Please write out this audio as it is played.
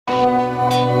Hi,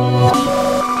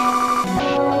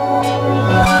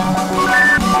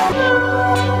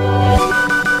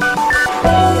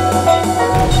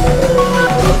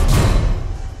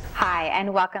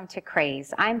 and welcome to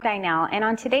KRAZE. I'm Dinelle, and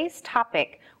on today's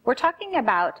topic, we're talking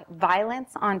about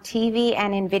violence on TV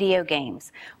and in video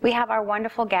games. We have our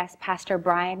wonderful guest, Pastor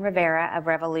Brian Rivera of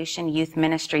Revolution Youth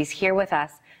Ministries, here with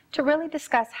us to really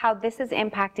discuss how this is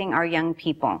impacting our young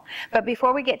people. But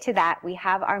before we get to that, we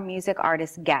have our music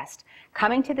artist guest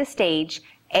coming to the stage,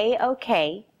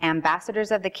 AOK,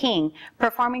 Ambassadors of the King,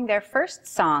 performing their first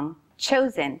song,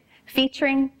 Chosen,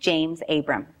 featuring James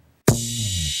Abram.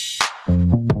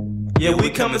 Yeah, we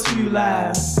coming to you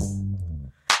live.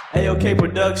 AOK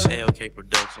Production. AOK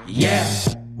Production. Yeah,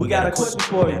 we got a question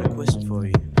for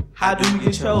you. How do you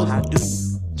get chosen?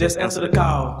 Just answer the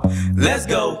call. Let's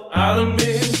go. I done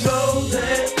been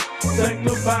chosen,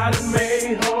 sanctified and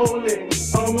made holy.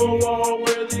 I'm the one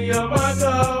worthy of my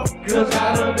call. Cause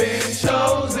I done been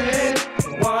chosen,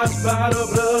 washed by the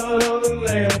blood of the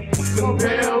Lamb,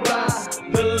 compelled by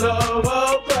the love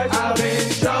of Christ. I've been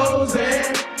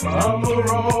chosen. I'm a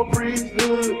royal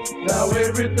priesthood. Now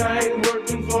everything's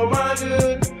working for my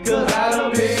good. Cause I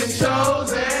done been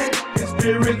chosen. His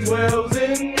spirit dwells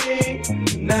in me.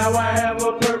 Now I have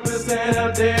a purpose and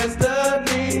a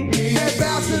destiny.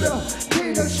 Ambassador,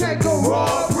 Kingdom Shaker,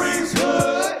 royal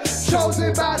priesthood.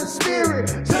 Chosen by the Spirit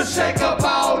to shake up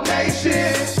all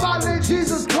nations. Following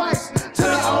Jesus Christ to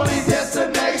the only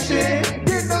destination.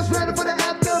 Getting us ready for the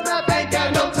aftermath. Ain't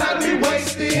got no time to be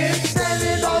wasting.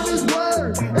 Standing on His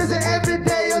word is an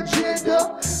everyday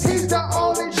agenda. He's the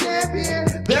only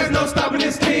champion. There's no stopping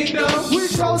His kingdom. We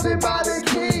chosen by the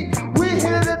King. We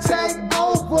here to take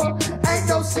over. Ain't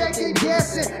no second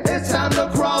guessing. It's time to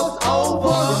cross over.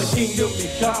 From the kingdom we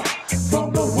come.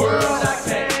 From the world I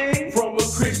came. From a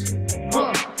Christian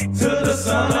to the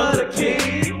son of the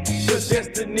King. The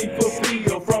destiny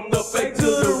fulfilled. From the fake to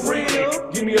the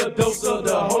real. Give me a dose of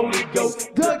the Holy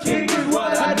Ghost. The King is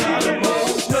what I need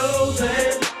most.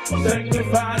 Chosen,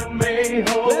 sanctified and made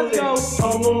holy. Let's go.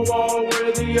 I'm the one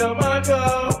worthy of my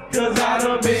call. Cause I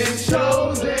done been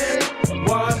chosen,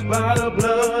 washed by the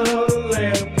blood of the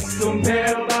Lamb,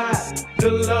 compelled by the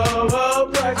love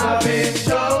of Christ. I've been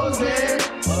chosen,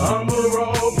 I'm a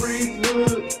royal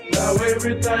priesthood. Now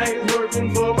everything's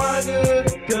working for my good.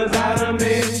 Cause I done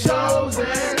been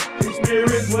chosen, His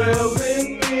spirit dwells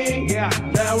in me.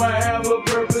 Now I have a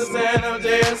purpose and a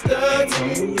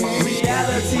destiny.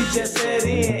 Reality just set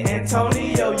in.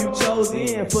 Antonio, you chose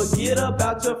in. Forget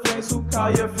about your friends who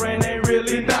call your friend ain't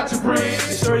really not your friend.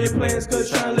 Ensure your plans cause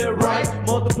trying to live right.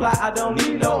 Multiply, I don't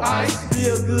need no ice.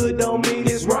 Feel good don't mean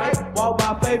it's right. Walk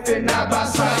by faith and not by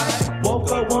sight.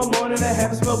 Woke up one morning and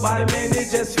haven't smelled by the man, it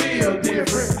just feel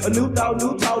different. A new thought,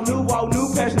 new talk, new walk,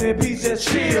 new passion and peace, just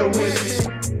chill with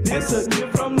me. This a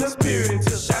gift from the Spirit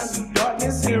to shine through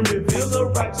darkness and reveal the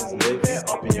righteous living.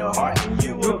 Open your heart and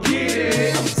you will get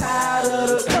it. I'm tired of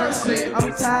the cursing,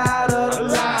 I'm tired of the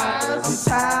lies, I'm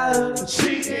tired of the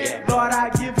cheating. Lord, I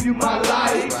give you my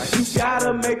life. You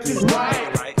gotta make it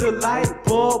right. The light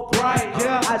bulb bright.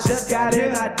 I just got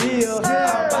an idea.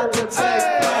 I'm about to take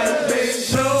flight. Been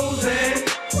chosen,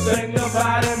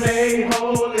 sanctified and made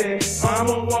holy. I'm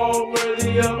a one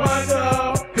worthy of my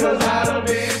call. Cause I done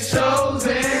been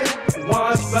chosen,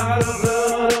 washed by the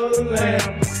blood of the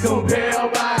Lamb,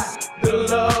 compelled by the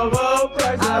love of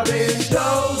Christ. I've been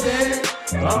chosen,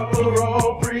 I'm a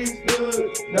royal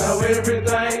priesthood. Now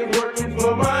everything's working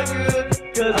for my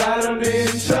good. Cause I done been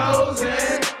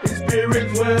chosen, His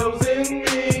spirit dwells in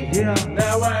me.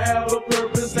 Now I have a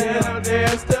purpose and a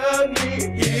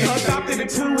destiny. Adopted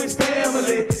into His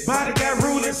family, body got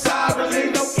ruling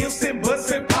sovereignly. No ifs and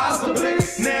buts impossibly.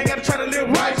 Now I gotta try to live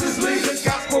righteously. The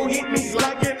gospel hit me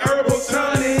like an herbal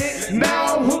tonic.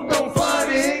 Now I'm hooked on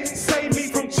funny. Save me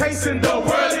from chasing the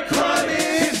worldly chronic.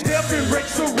 His death and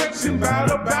resurrection brought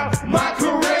about my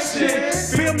correction.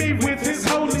 Fill me with His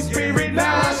Holy Spirit.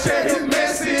 Now I share His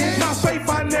message. My faith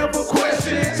I never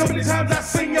question. So many times I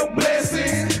sing your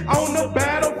blessings. On the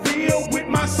battlefield with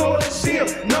my sword and shield.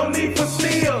 No need for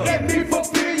steel. Let me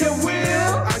fulfill your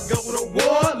will. I go to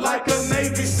war like a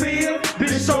Navy SEAL.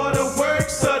 Destroy the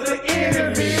works of the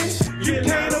enemy. You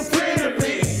can't offend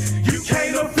me. You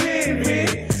can't offend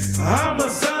me. I'm a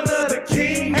son of the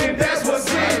King, and that's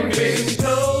what's in me.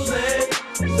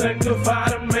 Chosen,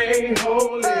 sanctified and made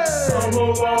holy. I'm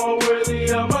a one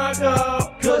worthy of my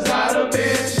call. Cause I done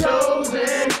been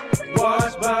chosen,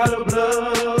 washed by the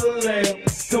blood of the Lamb,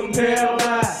 compelled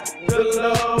by the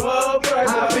love of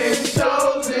Christ. I've been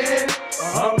chosen,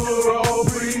 I'm a royal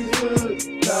priesthood.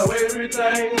 Now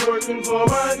everything's working for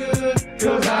my good.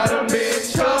 Cause I done been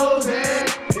chosen,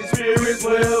 His spirit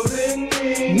dwells lives in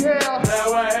me. Yeah.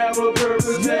 Now I have a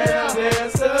purpose and a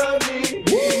destiny.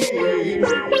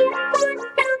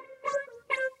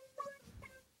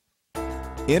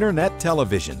 Internet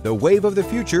television, the wave of the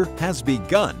future, has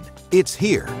begun. It's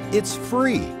here. It's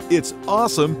free. It's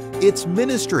awesome. It's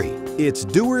ministry. It's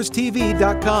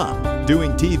doerstv.com.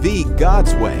 Doing TV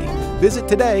God's way. Visit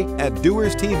today at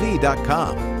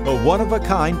doerstv.com, a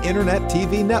one-of-a-kind internet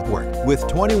TV network with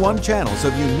 21 channels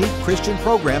of unique Christian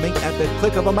programming at the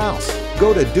click of a mouse.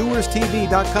 Go to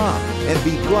doerstv.com and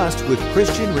be blessed with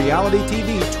Christian reality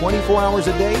TV 24 hours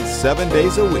a day, 7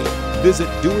 days a week. Visit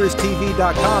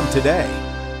doerstv.com today.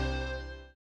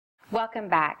 Welcome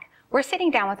back. We're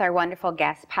sitting down with our wonderful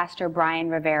guest, Pastor Brian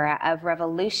Rivera of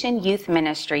Revolution Youth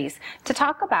Ministries, to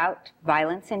talk about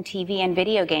violence in TV and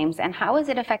video games and how is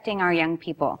it affecting our young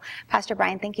people. Pastor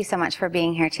Brian, thank you so much for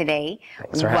being here today.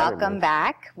 Thanks for having me. Welcome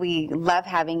back. We love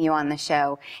having you on the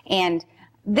show. And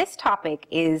this topic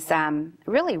is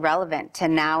really relevant to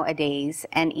nowadays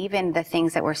and even the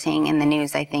things that we're seeing in the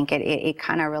news. I think it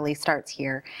kind of really starts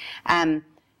here.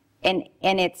 And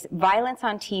it's violence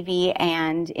on TV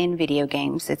and in video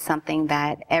games. It's something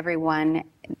that everyone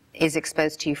is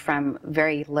exposed to from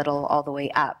very little all the way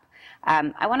up.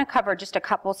 I want to cover just a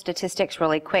couple statistics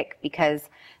really quick because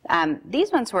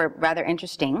these ones were rather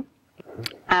interesting.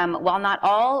 While not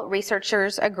all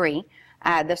researchers agree,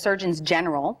 the Surgeon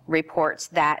General reports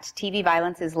that TV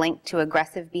violence is linked to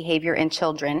aggressive behavior in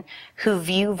children who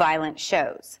view violent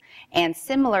shows. And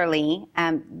similarly,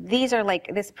 these are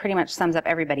like, this pretty much sums up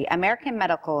everybody. American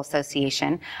Medical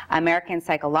Association, American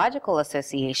Psychological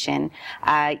Association,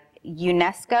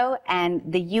 UNESCO, and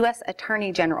the U.S.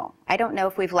 Attorney General. I don't know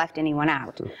if we've left anyone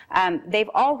out. They've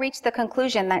all reached the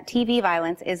conclusion that TV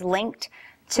violence is linked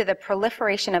to the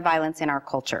proliferation of violence in our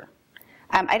culture.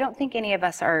 I don't think any of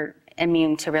us are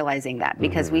immune to realizing that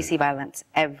because we see violence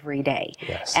every day.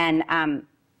 Yes. And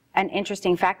an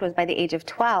interesting fact was by the age of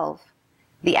 12,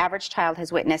 the average child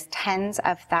has witnessed tens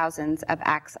of thousands of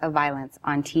acts of violence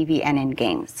on TV and in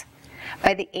games.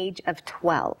 By the age of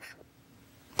 12,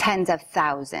 tens of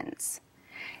thousands.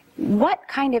 What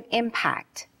kind of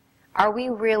impact are we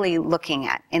really looking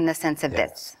at in the sense of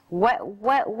this?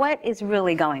 What is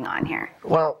really going on here?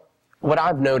 Well, what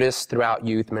I've noticed throughout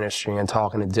youth ministry and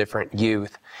talking to different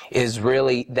youth is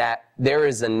really that there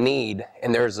is a need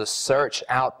and there's a search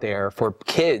out there for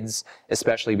kids,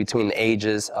 especially between the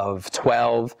ages of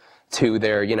 12 to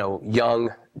their, young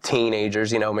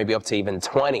teenagers, maybe up to even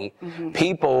 20,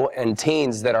 people and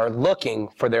teens that are looking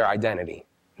for their identity.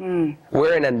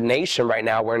 We're in a nation right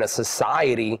now, we're in a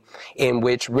society in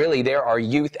which really there are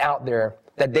youth out there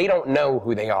that they don't know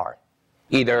who they are.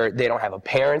 Either they don't have a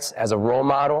parents as a role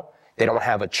model, they don't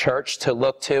have a church to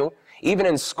look to. Even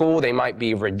in school, they might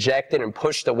be rejected and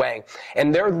pushed away.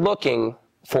 And they're looking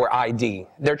for ID.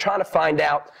 They're trying to find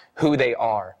out who they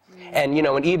are. And,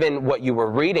 and even what you were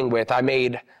reading with,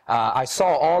 I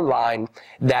saw online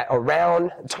that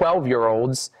around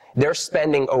 12-year-olds, they're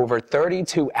spending over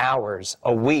 32 hours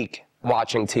a week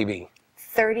watching TV.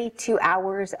 32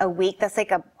 hours a week? That's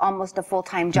like almost a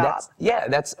full-time job.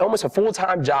 That's almost a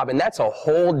full-time job, and that's a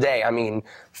whole day. I mean,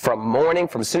 from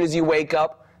as soon as you wake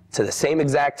up to the same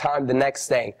exact time the next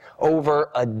day,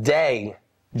 over a day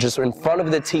just in front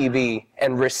of the TV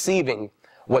and receiving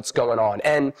what's going on.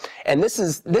 And this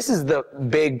is the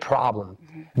big problem.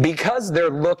 Because they're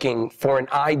looking for an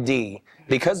ID,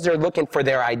 because they're looking for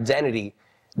their identity,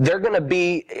 they're going to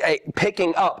be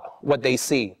picking up what they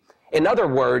see. In other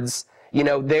words,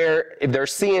 if they're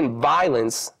seeing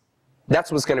violence,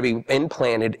 that's what's going to be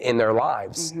implanted in their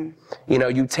lives.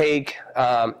 You take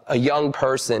a young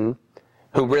person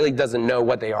who really doesn't know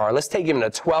what they are. Let's take even a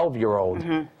 12-year-old.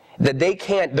 That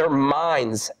their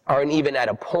minds aren't even at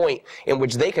a point in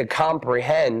which they could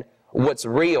comprehend what's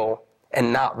real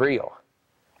and not real.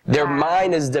 Their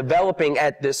mind is developing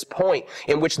at this point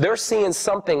in which they're seeing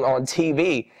something on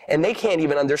TV and they can't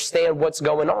even understand what's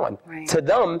going on. To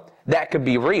them, that could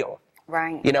be real.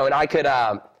 And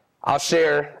I'll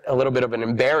share a little bit of an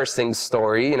embarrassing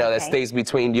story, that stays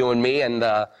between you and me and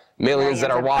the millions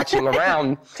that are watching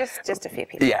around. Just a few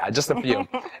people. Yeah, just a few.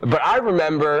 But I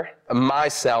remember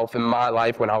myself in my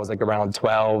life when I was like around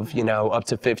 12, up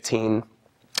to 15.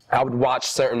 I would watch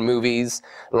certain movies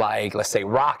like, let's say,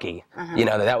 Rocky.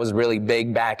 That was really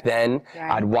big back then.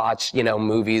 I'd watch,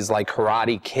 movies like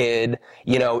Karate Kid,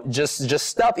 just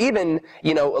stuff, even,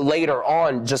 later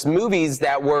on, just movies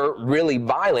that were really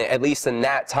violent, at least in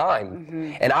that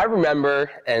time. And I remember,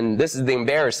 and this is the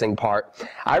embarrassing part,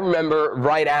 I remember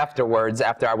right afterwards,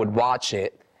 after I would watch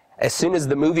it, as soon as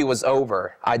the movie was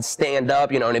over, I'd stand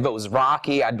up, you know, and if it was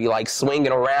Rocky, I'd be like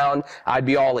swinging around. I'd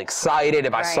be all excited.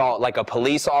 If I saw like a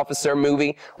police officer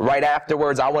movie, right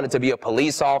afterwards, I wanted to be a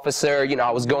police officer. You know,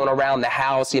 I was going around the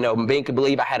house, you know, making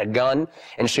believe I had a gun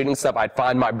and shooting stuff. I'd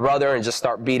find my brother and just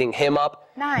start beating him up.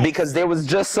 Nice. Because there was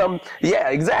just some, yeah,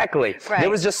 exactly. There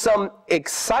was just some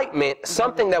excitement,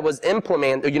 something that was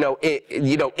implemented, you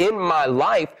know, in my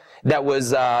life that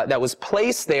was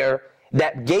placed there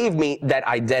that gave me that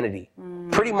identity.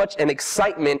 Pretty much an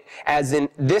excitement as in,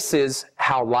 this is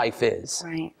how life is.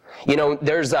 Right. You know,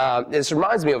 this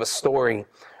reminds me of a story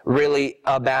really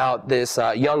about this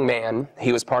young man.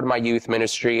 He was part of my youth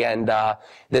ministry, and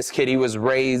this kid, he was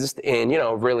raised in, you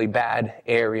know, a really bad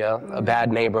area, a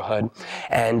bad neighborhood.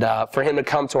 And for him to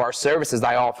come to our services,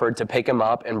 I offered to pick him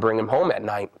up and bring him home at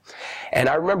night. And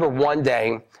I remember one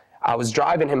day, I was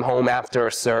driving him home after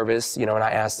a service, you know, and I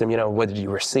asked him, you know, what did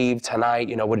you receive tonight?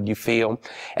 You know, what did you feel?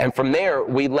 And from there,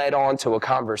 we led on to a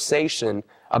conversation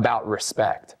about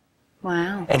respect.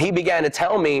 Wow. And he began to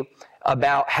tell me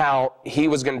about how he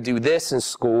was going to do this in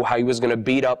school, how he was going to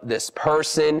beat up this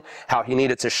person, how he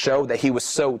needed to show that he was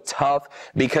so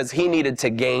tough because he needed to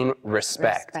gain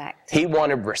respect. He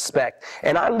wanted respect.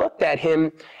 And I looked at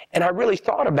him and I really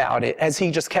thought about it as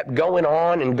he just kept going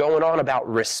on and going on about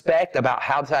respect, about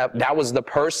how that was the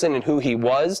person and who he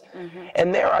was.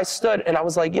 And there I stood and I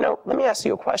was like, you know, let me ask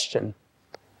you a question.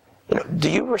 You know,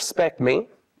 do you respect me?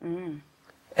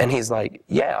 And he's like,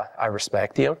 yeah, I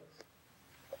respect you.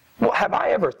 Well, have I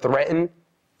ever threatened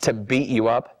to beat you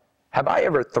up? Have I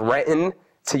ever threatened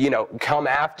to, you know, come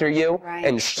after you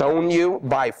and shown you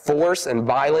by force and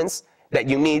violence that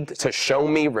you need to show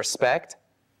me respect?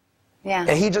 Yeah.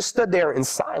 And he just stood there in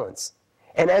silence.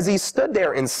 And as he stood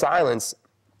there in silence,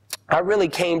 I really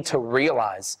came to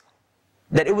realize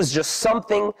that it was just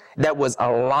something that was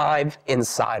alive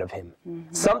inside of him.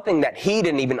 Something that he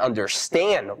didn't even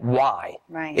understand why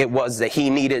it was that he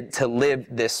needed to live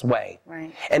this way.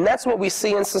 And that's what we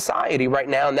see in society right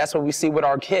now, and that's what we see with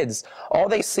our kids. All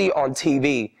they see on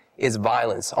TV is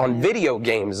violence. On video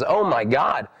games, oh my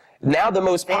God. Now the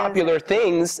most popular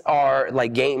things are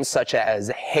like games such as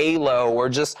Halo or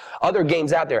just other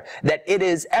games out there, that it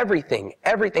is everything.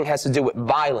 Everything has to do with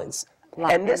violence.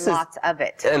 And lots of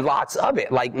it. And lots of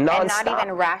it, like nonstop. And not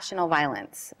even rational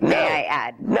violence, may I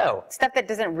add. No. Stuff that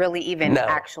doesn't really even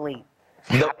actually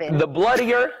happen. The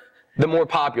bloodier, the more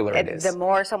popular it is. The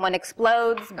more someone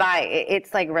explodes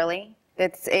it's like, really?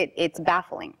 It's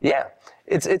baffling. Yeah.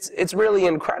 It's really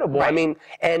incredible. I mean,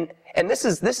 and this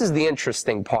is the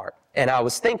interesting part. And I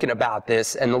was thinking about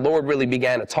this, and the Lord really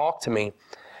began to talk to me.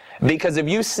 Because if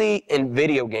you see in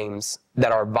video games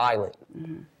that are violent,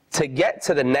 to get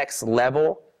to the next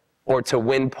level or to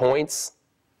win points,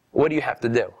 what do you have to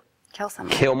do? Kill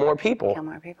someone. Kill more people. Kill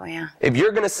more people, yeah. If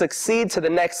you're going to succeed to the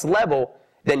next level,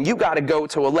 then you got to go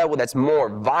to a level that's more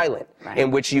violent,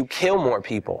 in which you kill more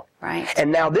people. And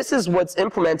now this is what's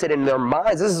implemented in their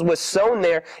minds. This is what's sown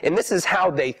there, and this is how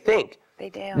they think. They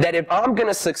do. That if I'm going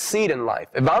to succeed in life,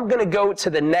 if I'm going to go to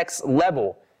the next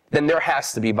level, then there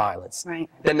has to be violence.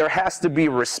 Then there has to be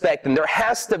respect, and there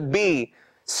has to be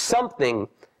something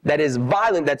that is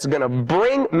violent that's going to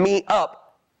bring me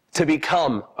up to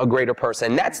become a greater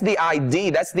person. That's the ID,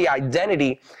 that's the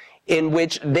identity in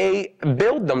which they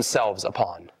build themselves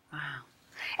upon. Wow.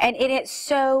 And it is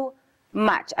so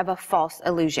much of a false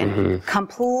illusion,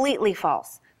 completely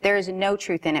false. There is no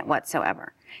truth in it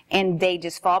whatsoever. And they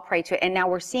just fall prey to it. And now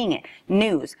we're seeing it.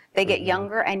 News. They get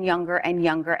younger and younger and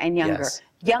younger and younger.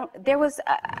 There was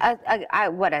an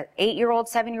 8-year-old,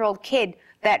 7-year-old kid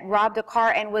that robbed a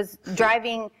car and was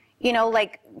driving, you know,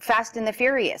 like Fast and the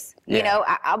Furious. You know,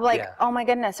 I'm like, oh my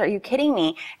goodness, are you kidding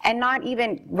me? And not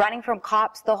even running from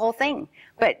cops, the whole thing.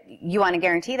 But you want to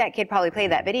guarantee that kid probably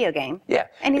played that video game.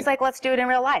 And he's like, let's do it in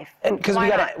real life. And because we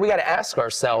gotta ask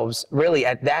ourselves, really,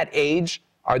 at that age,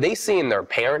 are they seeing their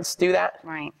parents do that?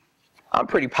 I'm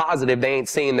pretty positive they ain't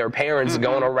seeing their parents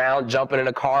going around, jumping in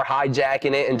a car,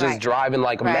 hijacking it, and just driving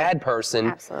like a mad person.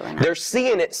 Absolutely not. They're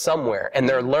seeing it somewhere, and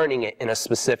they're learning it in a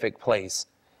specific place.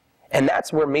 And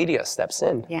that's where media steps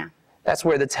in. That's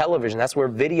where the television, that's where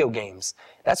video games,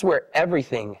 that's where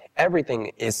everything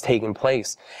is taking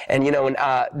place. And, you know,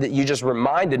 you just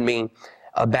reminded me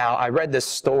about, I read this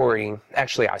story,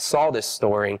 actually I saw this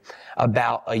story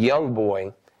about a young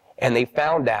boy, and they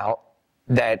found out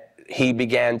that he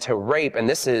began to rape, and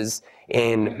this is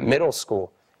in middle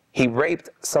school. He raped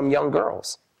some young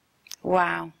girls.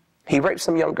 Wow. He raped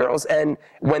some young girls, and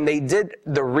when they did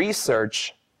the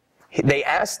research, they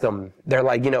asked him, they're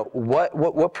like, you know,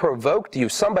 what provoked you?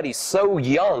 Somebody so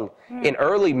young in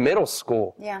early middle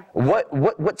school.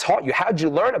 What taught you? How'd you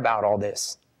learn about all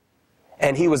this?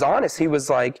 And he was honest. He was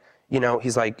like,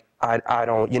 he's like, I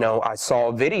don't, I saw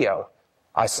a video.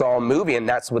 I saw a movie, and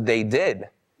that's what they did.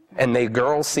 And the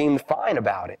girls seemed fine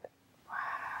about it.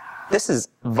 This is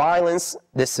violence.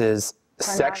 This is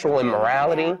sexual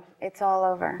immorality. Yeah, it's all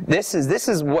over. This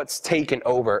is what's taken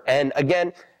over. And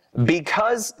again,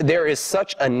 because there is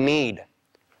such a need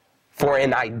for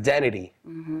an identity,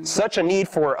 such a need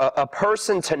for a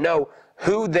person to know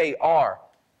who they are,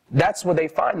 that's where they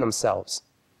find themselves.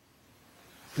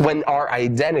 When our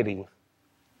identity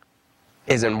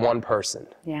is in one person.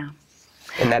 Yeah.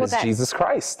 And that is Jesus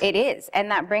Christ. It is.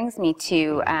 And that brings me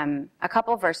to a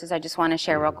couple verses I just want to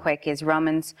share real quick is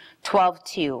Romans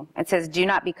 12:2. It says, do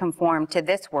not be conformed to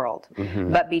this world,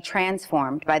 but be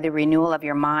transformed by the renewal of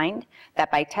your mind, that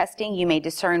by testing you may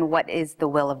discern what is the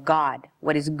will of God,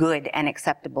 what is good and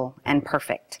acceptable and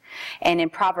perfect. And in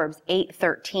Proverbs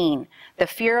 8:13, the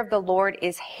fear of the Lord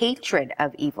is hatred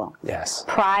of evil. Yes.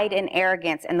 Pride and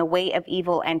arrogance and the way of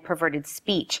evil and perverted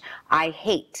speech I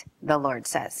hate, the Lord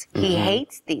says. He hates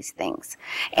these things.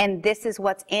 And this is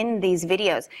what's in these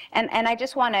videos. And I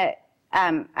just want to,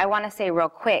 I want to say real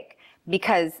quick,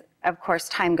 because of course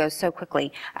time goes so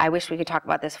quickly. I wish we could talk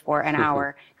about this for an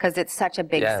hour because it's such a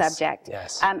big subject.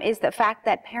 Yes. Is the fact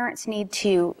that parents need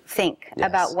to think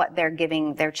about what they're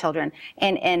giving their children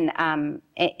and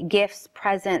gifts,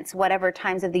 presents, whatever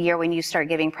times of the year when you start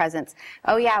giving presents.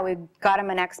 Oh yeah, we got them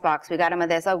an Xbox, we got them a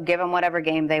this, oh give them whatever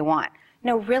game they want.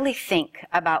 No, really think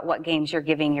about what games you're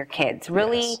giving your kids.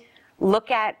 Really look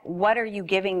at what are you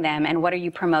giving them and what are you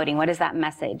promoting? What is that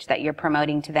message that you're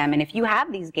promoting to them? And if you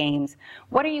have these games,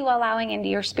 what are you allowing into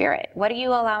your spirit? What are you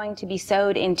allowing to be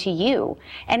sowed into you?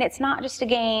 And it's not just a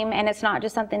game, and it's not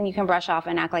just something you can brush off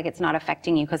and act like it's not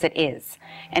affecting you, because it is.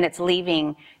 And it's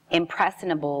leaving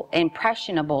impressionable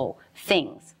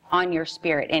things on your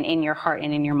spirit and in your heart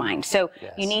and in your mind. So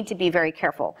you need to be very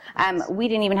careful. We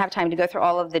didn't even have time to go through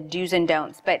all of the do's and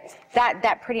don'ts, but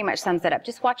that pretty much sums it up.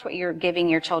 Just watch what you're giving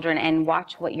your children and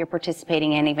watch what you're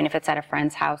participating in, even if it's at a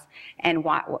friend's house, and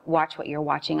watch what you're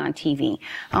watching on TV.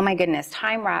 Oh my goodness,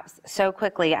 time wraps so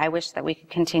quickly. I wish that we could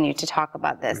continue to talk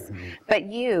about this. But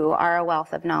you are a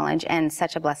wealth of knowledge and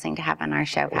such a blessing to have on our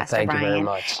show, Pastor Brian. Thank you very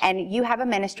much. And you have a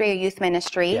ministry, a youth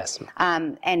ministry. Yes.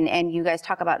 And you guys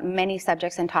talk about many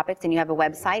subjects and topics, and you have a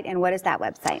website. And what is that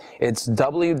website? It's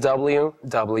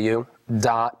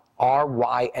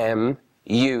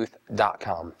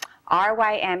www.rymyouth.com.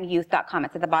 rymyouth.com.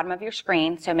 It's at the bottom of your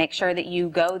screen, so make sure that you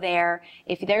go there.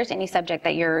 If there's any subject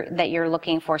that you're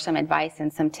looking for some advice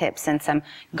and some tips and some,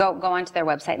 go onto their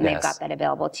website, and they've got that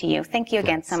available to you. Thank you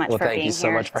again so much for being here.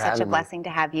 So much for having me. Such a blessing to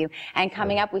have you. And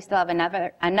coming up, we still have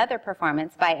another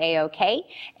performance by AOK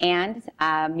and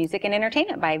music and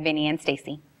entertainment by Vinny and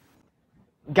Stacy.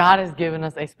 God has given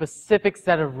us a specific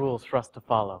set of rules for us to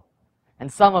follow. And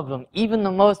some of them, even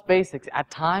the most basics,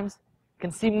 at times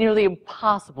can seem nearly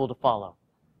impossible to follow.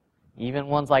 Even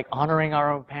ones like honoring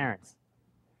our own parents.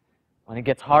 When it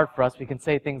gets hard for us, we can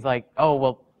say things like, oh,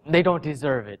 well, they don't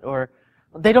deserve it, or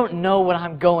they don't know what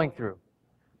I'm going through.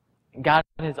 And God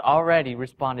has already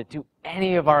responded to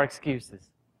any of our excuses.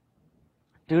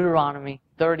 Deuteronomy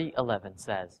 30:11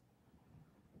 says,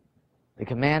 the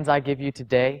commands I give you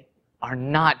today are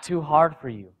not too hard for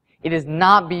you. It is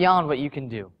not beyond what you can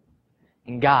do.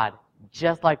 And God,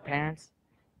 just like parents,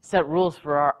 set rules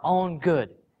for our own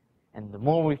good. And the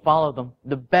more we follow them,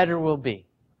 the better we'll be.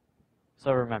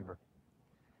 So remember,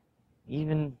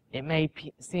 even it may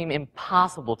seem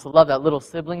impossible to love that little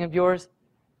sibling of yours,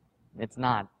 it's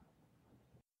not.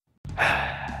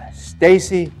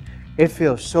 Stacy, it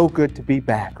feels so good to be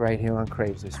back right here on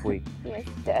KRAZE this week. Yes,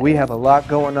 it does. We have a lot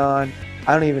going on.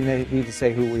 I don't even need to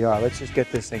say who we are. Let's just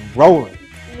get this thing rolling.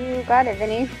 You got it,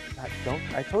 Vinny.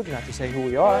 I told you not to say who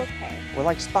we are. Okay. We're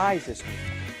like spies this week.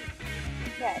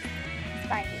 Yes,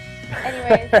 spying.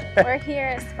 Anyways, we're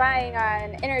here spying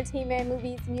on entertainment,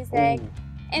 movies, music,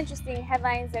 interesting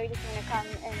headlines that we just want to come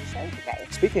and show you guys.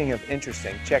 Speaking of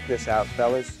interesting, check this out,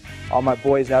 fellas. All my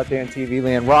boys out there in TV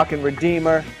land, Rockin'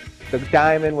 Redeemer, the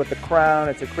diamond with the crown.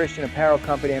 It's a Christian apparel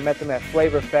company. I met them at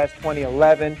Flavor Fest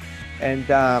 2011. And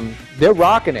they're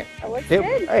rocking it. Oh, what's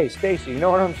good? Hey, Stacy, you know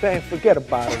what I'm saying? Forget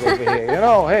about it over here. You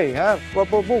know, hey, huh? Boom,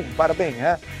 boom, boom, bada bing,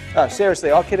 huh?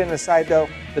 Seriously, all kidding aside, though,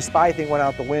 the spy thing went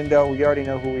out the window. We already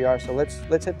know who we are, so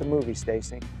let's hit the movie,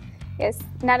 Stacy. Yes,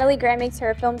 Natalie Grant makes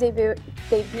her film debut.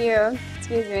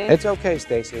 Excuse me. It's okay,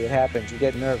 Stacy. It happens. You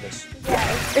get nervous.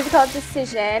 Yes, it's called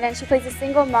Decision, and she plays a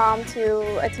single mom to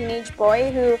a teenage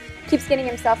boy who keeps getting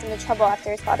himself into trouble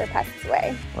after his father passes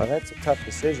away. Well, that's a tough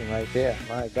decision right there.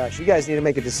 My gosh, you guys need to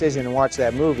make a decision and watch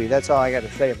that movie. That's all I got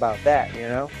to say about that, you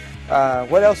know?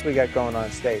 What else we got going on,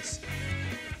 Stace?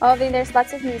 Well, I mean, there's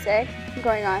lots of music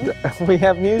going on. We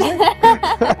have music?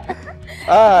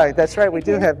 That's right, we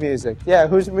do have music. Yeah,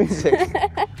 who's music?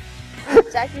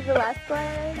 Jackie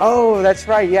Velasquez. Oh, that's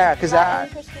right, yeah, because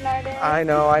Christian artist. I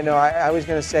know. I was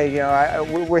going to say, you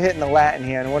know, we're hitting the Latin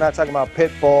here, and we're not talking about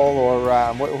Pitbull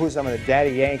or who's some of the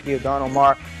Daddy Yankee or Don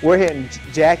Omar. We're hitting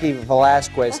Jackie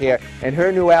Velasquez here, and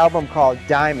her new album called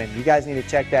Diamond. You guys need to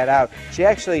check that out. She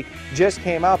actually just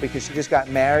came out because she just got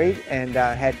married and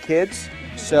had kids.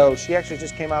 So she actually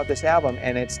just came out with this album,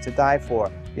 and it's to die for.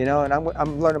 You know, and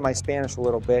I'm learning my Spanish a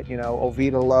little bit. You know,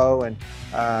 Olvídalo and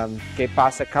Que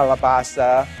pasa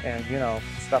calabaza, and you know,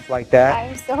 stuff like that.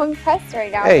 I'm so impressed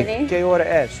right now, Hey, Vinny. ¿qué hora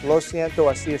es? Lo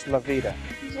siento, así es la vida.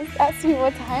 You just asked me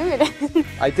what time it is.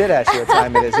 I did ask you what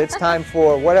time it is. It's time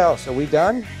for what else? Are we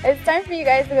done? It's time for you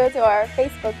guys to go to our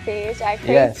Facebook page at KRAZE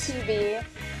Yes. TV.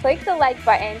 Click the like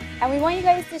button, and we want you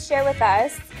guys to share with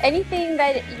us anything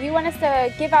that you want us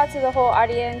to give out to the whole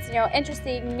audience. You know,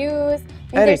 interesting news.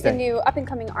 Maybe there's a new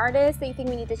up-and-coming artist that you think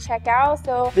we need to check out,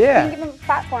 so we can give them a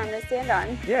platform to stand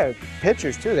on. Yeah,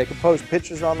 pictures too. They could post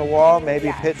pictures on the wall,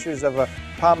 maybe pictures of a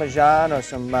Parmesan or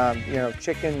some, you know,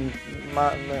 chicken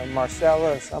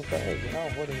Marcella or something. You know,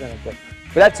 what are we gonna do?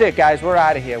 But that's it, guys. We're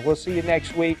out of here. We'll see you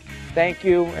next week. Thank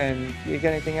you. And you got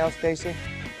anything else, Stacy?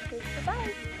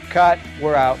 Bye. Cut.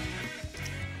 We're out.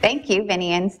 Thank you,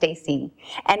 Vinny and Stacy.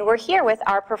 And we're here with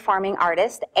our performing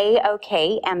artist,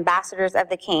 AOK, Ambassadors of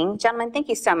the King. Gentlemen, thank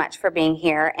you so much for being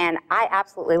here. And I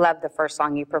absolutely love the first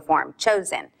song you performed,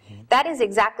 Chosen. That is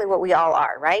exactly what we all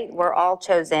are, right? We're all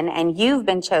chosen, and you've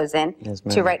been chosen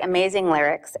to write amazing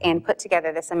lyrics and put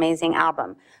together this amazing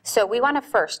album. So we want to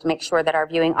first make sure that our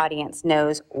viewing audience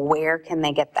knows where can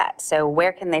they get that. So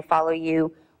where can they follow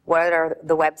you? What are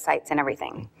the websites and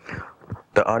everything?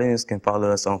 The audience can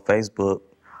follow us on Facebook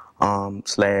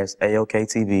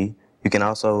 /AOKTV. You can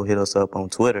also hit us up on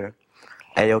Twitter,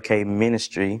 AOK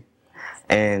Ministry,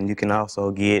 and you can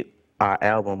also get our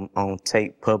album on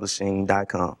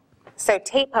tapepublishing.com. So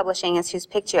Tape Publishing is who's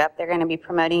picked you up. They're going to be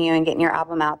promoting you and getting your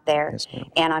album out there. Yes, ma'am.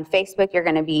 And on Facebook, you're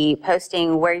going to be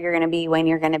posting where you're going to be, when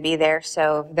you're going to be there.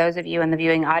 So those of you in the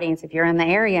viewing audience, if you're in the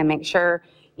area, make sure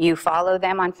you follow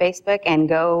them on Facebook and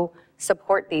go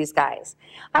support these guys.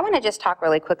 I want to just talk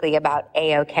really quickly about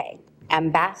AOK,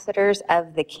 Ambassadors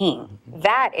of the King.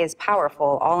 That is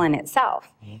powerful all in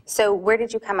itself. So where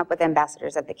did you come up with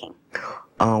Ambassadors of the King?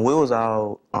 We was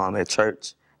all at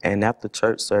church, and after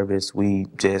church service, we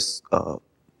just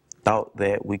thought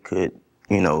that we could,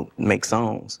 you know, make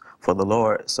songs for the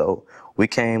Lord. So we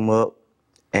came up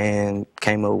with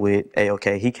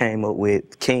AOK. He came up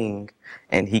with King,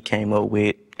 and he came up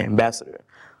with Ambassador.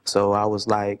 So I was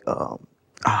like, oh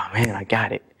man, I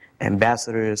got it.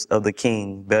 Ambassadors of the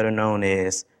King, better known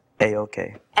as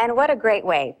AOK. And what a great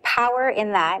way. Power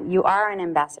in that. You are an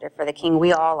ambassador for the King.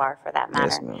 We all are, for that matter.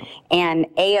 Yes, ma'am. And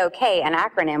AOK, an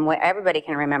acronym what everybody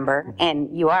can remember,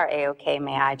 and you are AOK,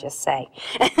 may I just say.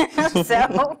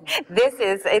 So this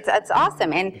is, it's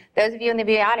awesome. And those of you in the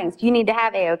viewing audience, you need to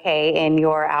have AOK in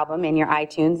your album, in your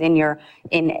iTunes, in your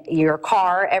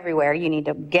car, everywhere. You need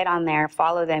to get on there,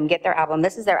 follow them, get their album.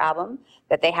 This is their album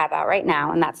that they have out right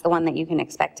now, and that's the one that you can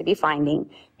expect to be finding.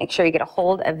 Make sure you get a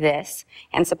hold of this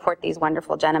and support these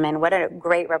wonderful gentlemen. What a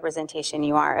great representation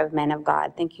you are of men of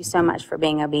God. Thank you so much for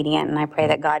being obedient, and I pray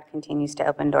that God continues to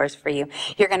open doors for you.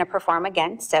 You're going to perform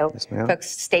again, so folks,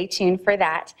 stay tuned for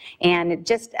that. And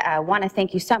just want to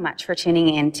thank you so much for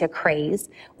tuning in to KRAZE.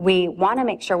 We want to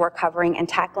make sure we're covering and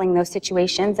tackling those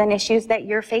situations and issues that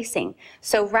you're facing.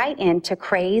 So write in to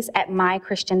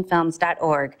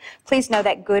KRAZE@mychristianfilms.org. Please know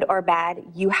that good or bad,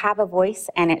 you have a voice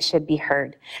and it should be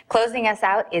heard. Closing us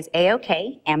out is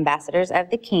AOK, Ambassadors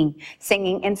of the King,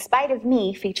 singing In Spite of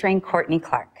Me, featuring Courtney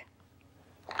Clark.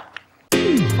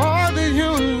 Father,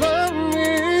 you love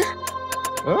me.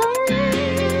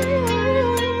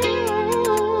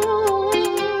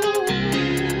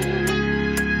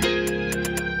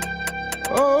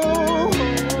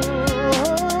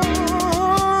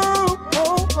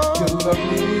 You love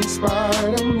me in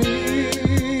spite of me.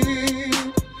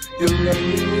 You love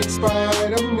me in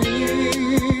spite of me.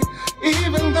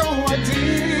 Even though I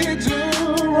did you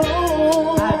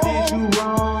wrong.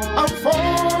 I'm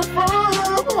far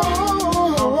from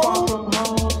home.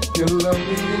 You love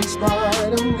me in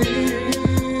spite of me.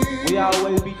 We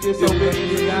always be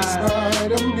disobedient to God,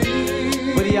 Spite of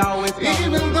me. but He always comes.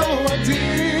 Even though I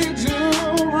did you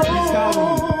wrong.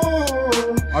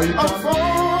 Are you I'm coming?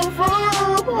 far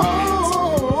from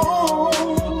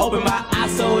home. Open my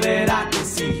eyes so that I can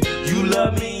see. You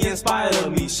love me in spite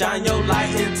of me. Shine your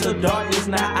light into darkness.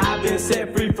 Now I've been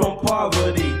set free from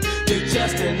poverty. You're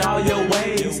just in all your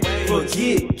ways.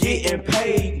 Forget getting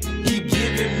paid. Keep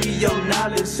giving me your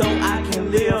knowledge so I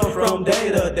can live from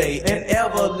day to day. An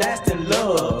everlasting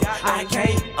love, I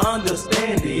can't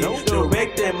understand it.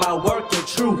 Directing my work in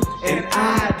truth, and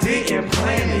I didn't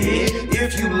plan it.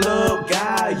 If you love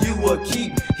God, you will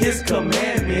keep His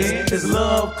commandments. His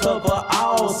love cover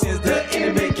all sins, the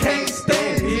enemy can't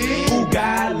stand it. Who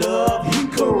God love, He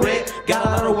correct. Got a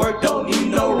lot of work, don't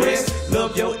need no rest.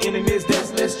 Love your enemies,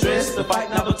 that's less stress. The fight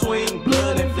not between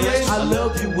blood and flesh. I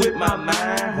love you with my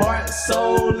mind, heart,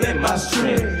 soul, and my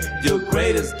strength. Your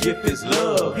greatest gift is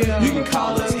love. You can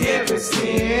call us heaven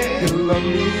sent. You love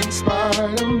me in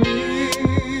spite of me.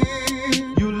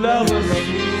 You love us. You love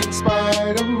me in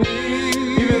spite of me.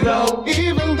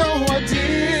 Even though I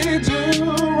did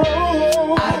you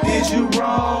wrong. I did you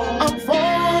wrong. I'm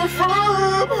far from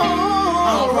home.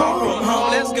 I'm far from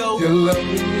home. Let's go. You love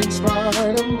me in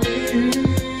spite of me.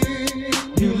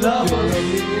 You love us. You love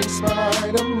me in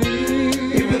spite of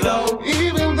me. Even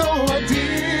though I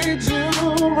did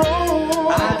you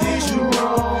wrong. I did you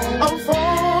wrong. I'm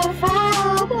far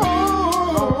from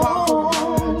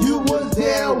home. You was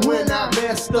there when I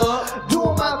messed up,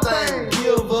 Doing my thing.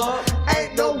 give up,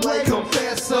 Ain't no way.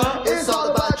 confess up. It's all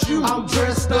about you. I'm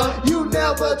dressed up. You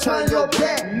never turn your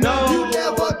back. No. You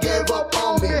never gave up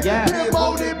on me. Yeah. Been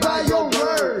molded by your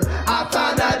word. I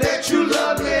found out that you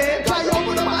love me. God, you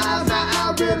opened up my eyes, now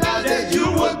I realize that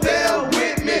you were there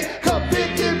with me.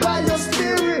 Convicted by your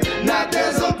spirit. Now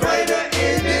there's a greater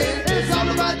in it. It's all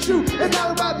about you. It's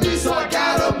not about me. So I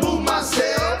gotta move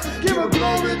myself. Give a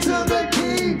glory to the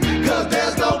King. Cause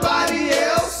there's nobody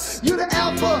else. You the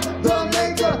Alpha, the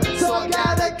Omega. So I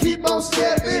gotta keep on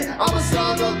stepping. I'm a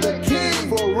son of the King.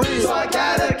 For real. So I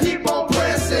gotta keep on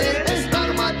pressing. In spite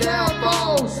of my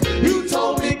downfalls. You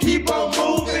told me keep on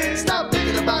moving. Stop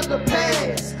thinking about the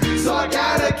past. So I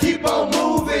gotta keep on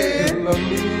moving. You love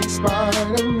me in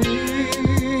spite of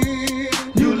me.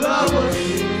 You love us.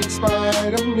 In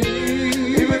spite of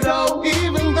me.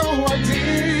 Even though I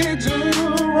did you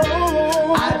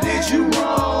wrong. I did you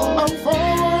wrong. I'm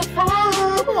far from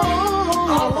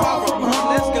home. I'm far from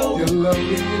home. Let's go. You love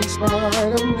me in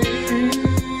spite of me.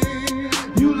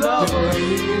 You love You love us.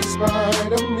 me in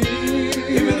spite of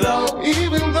me.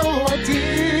 Even though I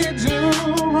did you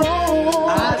wrong.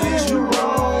 I did you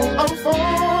wrong. I'm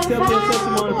far Tell me your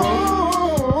testimony, bro.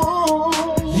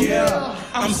 home. Yeah,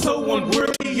 I'm so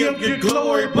unworthy of your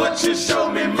glory, but you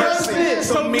show me mercy.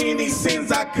 So many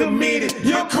sins I committed,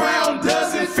 your crown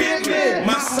doesn't fit me.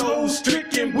 My soul's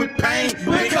stricken with pain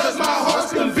because my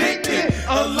heart's convicted.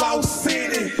 A lost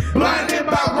city, blinded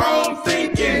by wrong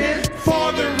thinking.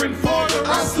 Farther and farther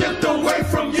I slipped away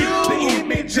from you. The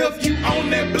image of you on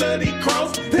that bloody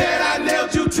cross that I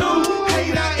nailed you to.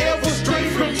 Hate I ever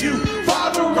strayed from you.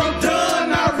 Father, I'm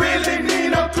done, I really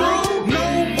mean I'm through.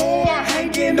 No more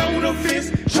hanging on the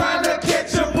fence, trying to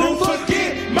catch a brew.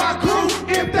 Forget my crew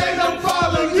if they don't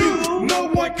follow you. No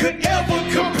one could ever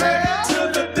compare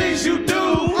to the things you do.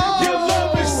 Your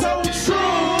love is so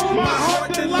true. My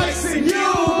heart delights in